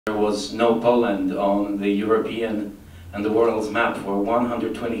There was no Poland on the European and the world's map for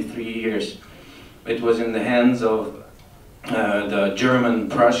 123 years. It was in the hands of the German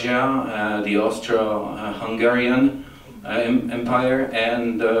Prussia, the Austro-Hungarian Empire,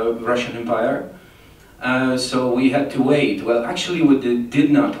 and the Russian Empire. So we had to wait. Well, actually we did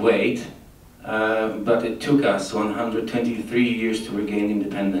not wait, but it took us 123 years to regain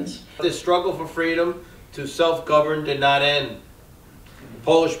independence. The struggle for freedom to self-govern did not end.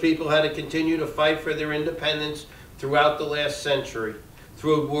 Polish people had to continue to fight for their independence throughout the last century,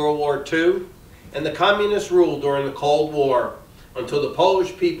 through World War II and the communist rule during the Cold War, until the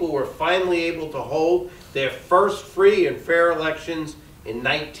Polish people were finally able to hold their first free and fair elections in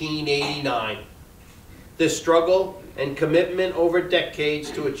 1989. This struggle and commitment over decades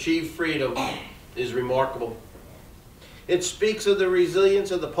to achieve freedom is remarkable. It speaks of the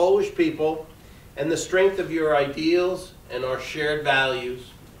resilience of the Polish people and the strength of your ideals and our shared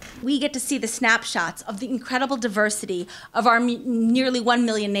values. We get to see the snapshots of the incredible diversity of our nearly 1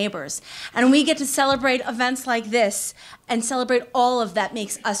 million neighbors. And we get to celebrate events like this and celebrate all of that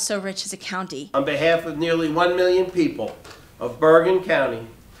makes us so rich as a county. On behalf of nearly 1 million people of Bergen County,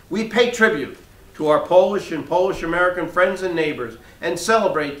 we pay tribute to our Polish and Polish-American friends and neighbors and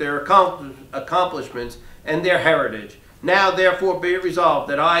celebrate their accomplishments and their heritage. Now, therefore, be it resolved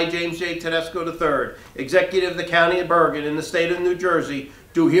that I, James J. Tedesco III, Executive of the County of Bergen in the State of New Jersey,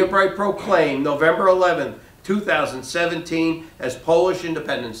 do hereby proclaim November 11, 2017 as Polish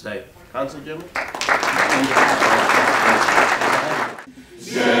Independence Day. Consul General.